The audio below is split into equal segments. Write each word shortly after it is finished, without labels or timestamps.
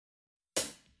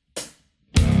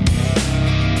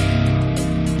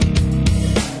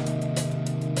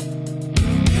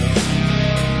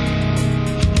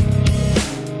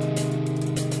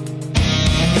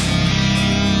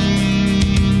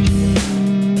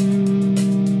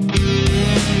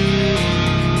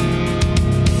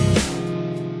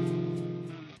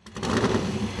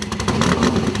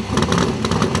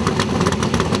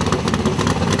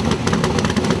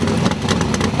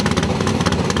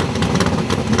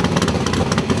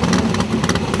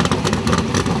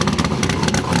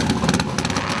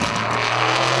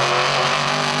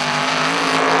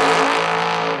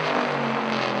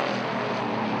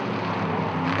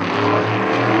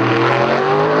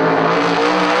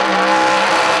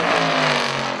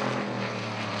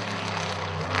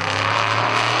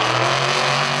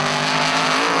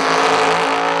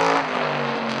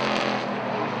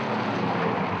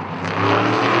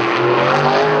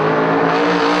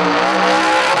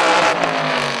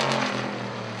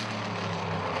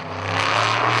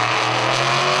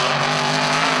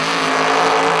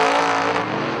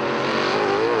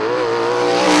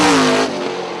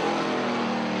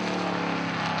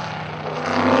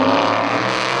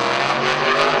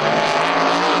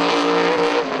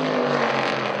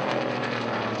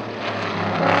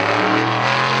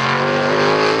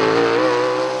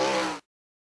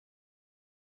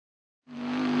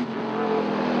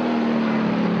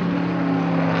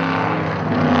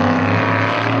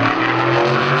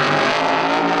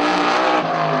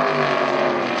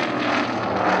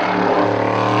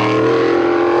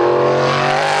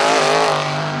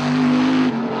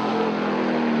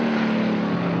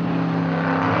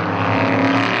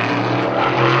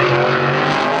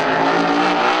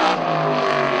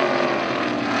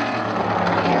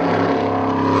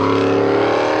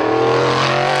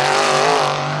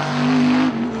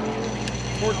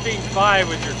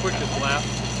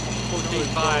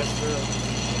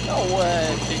14.5. No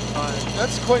way. 14.5.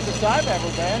 That's the quickest I've ever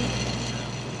been.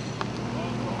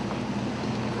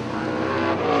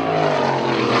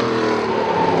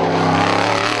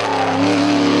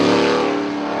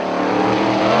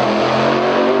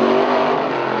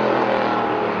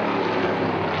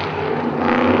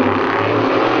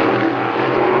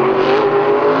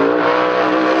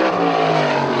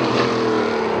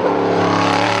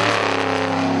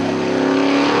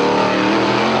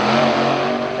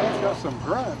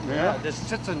 Just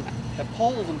sits and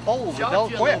pulls and pulls. It don't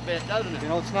Shocks you a quit. little bit, doesn't it? You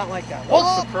know, it's not like that. I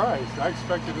was surprised. I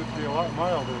expected it to be a lot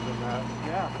milder than that.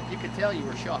 Yeah. You could tell you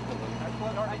were shocked a little.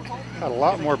 Had a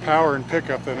lot more power and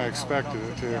pickup than I expected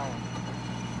it to.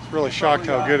 It's really shocked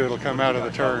how good it'll come out of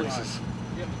the turns. It's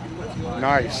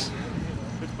nice.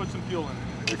 Let's put some fuel in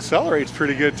it. It accelerates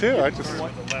pretty good too. I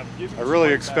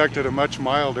really expected a much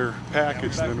milder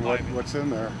package than what's in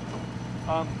there.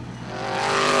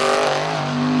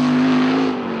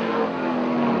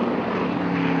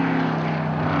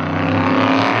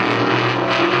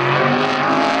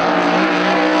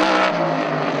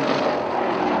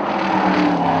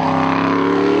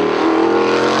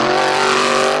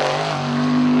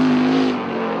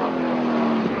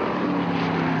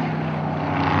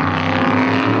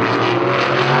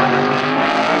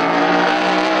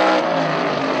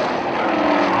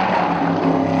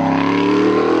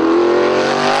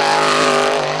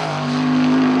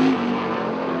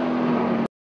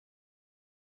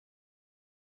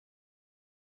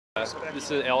 This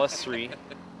is LS3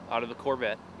 out of the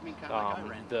Corvette.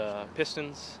 The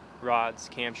pistons, rods,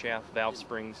 camshaft, valve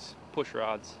springs, push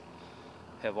rods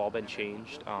have all been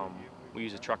changed. We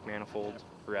use a truck manifold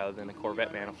rather than a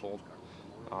Corvette manifold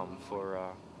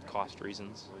for cost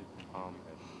reasons.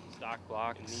 Stock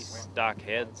blocks, stock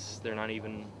heads, they're not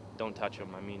even, don't touch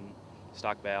them. I mean,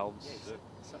 stock valves.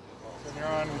 And you're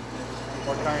on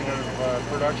what kind of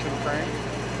production frame?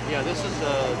 Yeah, this is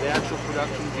the actual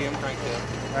production GM crankcase.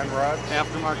 And rods?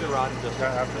 Aftermarket rod and piston.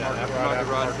 Yeah, aftermarket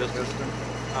rod and piston.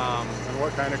 And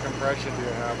what kind of compression do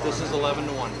you have? This is 11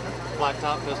 to 1, flat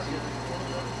top piston.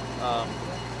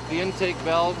 The intake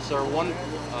valves are 2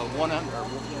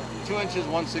 inches,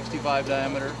 165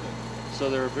 diameter. So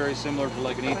they're very similar to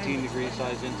like an 18-degree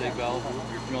size intake valve.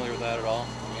 If you're familiar with that at all.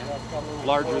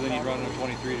 Larger than you'd run in a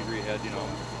 23-degree head, you know.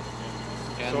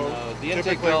 And so the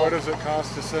intake typically, valve, what does it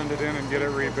cost to send it in and get it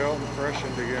rebuilt and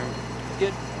freshened again?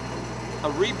 Get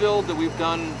a rebuild that we've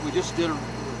done. We just did a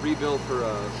rebuild for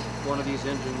one of these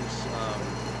engines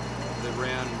that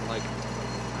ran like,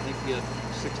 I think we had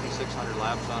 6,600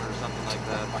 laps on it or something like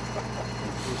that.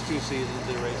 It was 2 seasons.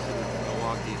 They raced it in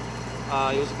Milwaukee.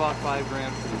 It was about $5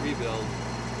 grand for the rebuild,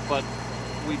 but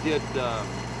we did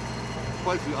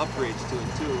quite a few upgrades to it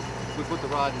too. We put the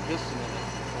rod and piston in it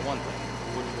for one thing,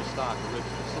 which was stock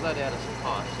originally, so that added some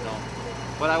cost, you know.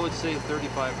 But I would say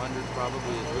 3,500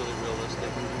 probably is really realistic.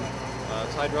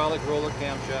 It's hydraulic roller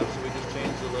camshaft, so we just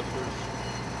changed the lifters,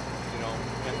 you know.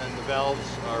 And then the valves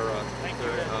are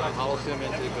hollow stem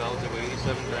intake valves. They weigh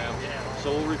 87 grams,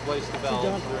 so we'll replace the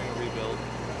valves during a rebuild.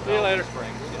 See you later.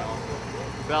 Springs, you know.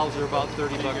 Valves are about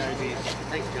 30 bucks a piece.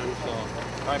 Thanks, Johnny. So,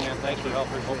 all right, man. Thanks for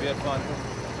helping. Hope you had fun.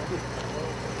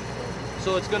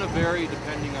 So it's going to vary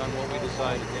depending on what we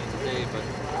decide at the end of the day, but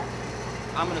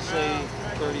I'm going to say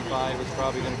 35 is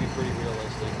probably going to be pretty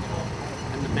realistic. You know.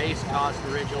 And the base cost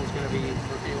original is going to be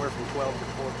anywhere from 12 to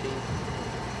 14.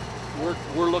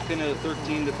 We're looking at a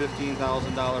 $13,000 to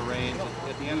 $15,000 range.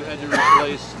 At the end, we had to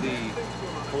replace the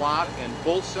block and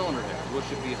both cylinder heads, which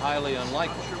would be highly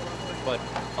unlikely. But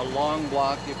a long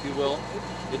block, if you will,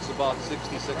 it's about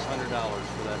 $6,600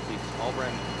 for that piece, all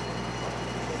brand new.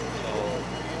 So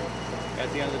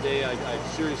at the end of the day, I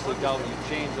seriously doubt you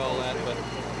change all that, but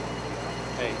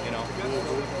hey, you know.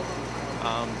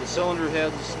 The cylinder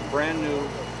heads, brand new,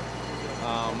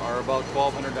 are about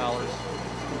 $1,200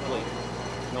 complete.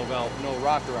 No valve, no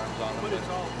rocker arms on them.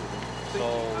 So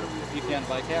you can't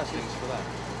buy castings for that.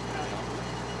 You know?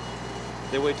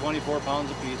 They weigh 24 pounds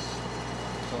a piece,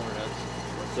 cylinder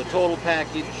heads. The total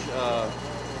package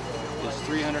is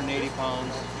 380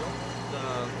 pounds.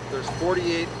 There's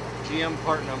 48 GM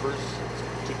part numbers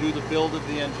to do the build of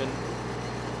the engine,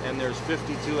 and there's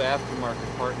 52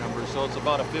 aftermarket part numbers, so it's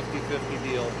about a 50-50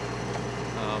 deal.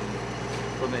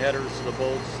 From the headers to the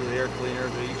bolts to the air cleaner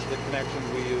to each of the connections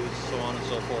we use, so on and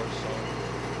so forth.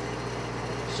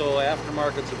 So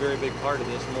aftermarket's a very big part of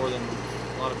this, more than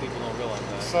a lot of people don't realize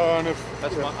that. So, and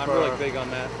I'm really big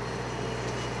on that.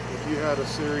 If you had a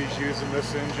series using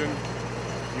this engine,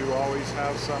 you always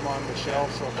have some on the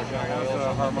shelf, so it has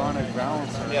a harmonic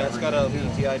balancer. Yeah, it's got a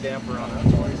VTI damper on it.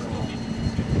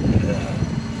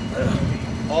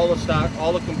 all the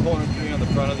componentry on the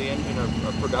front of the engine are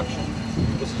production.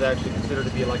 This is actually considered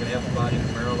to be like an F-body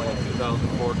Camaro, like a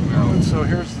 2004 Camaro. And so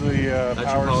here's the That's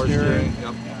your power steering.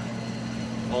 Yep.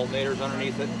 Alternators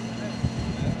underneath it.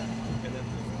 And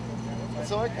then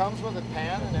So it comes with a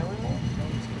pan and everything?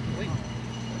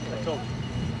 I told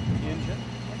you. Engine,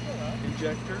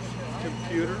 injectors,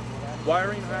 computer,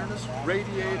 wiring harness,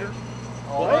 radiator,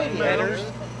 button Headers.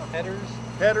 metals,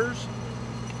 headers,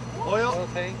 oil, Oil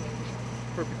tank.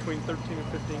 for between 13 and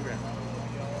 15 grand.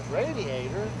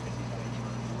 Radiator.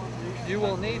 You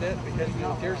will need it because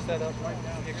with your setup.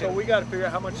 So we got to figure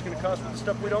out how much it's going to cost for the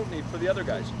stuff we don't need for the other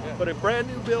guys. Yeah. But a brand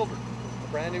new builder, A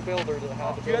brand new builder that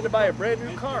had to if you had to buy a brand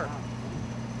new car,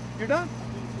 you're done.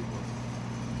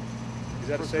 Is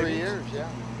that for a 3 savings? years, yeah.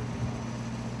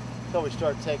 Until we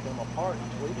start taking them apart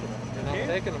and tweaking them. You're not can't.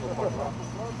 taking them apart.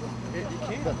 You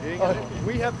can't. You ain't got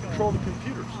we have control of the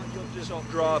computers. You'll just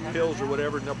draw pills or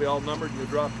whatever, and they'll be all numbered, and you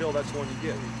draw a pill, that's the one you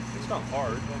get. It's not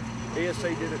hard.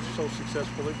 ASA did it so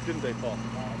successfully, didn't they, Paul?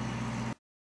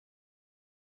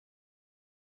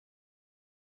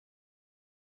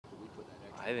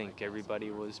 I think everybody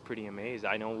was pretty amazed.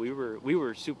 I know we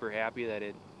were super happy that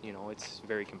it's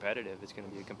very competitive. It's going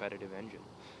to be a competitive engine.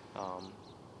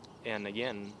 And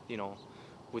again,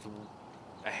 with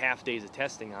a half days of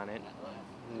testing on it,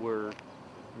 we're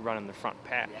running the front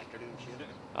pack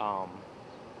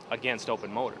against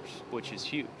open motors, which is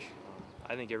huge.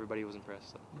 I think everybody was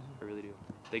impressed, though. I really do.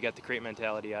 They got the crate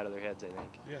mentality out of their heads, I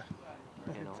think. Yeah.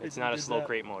 It's not a slow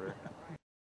crate motor.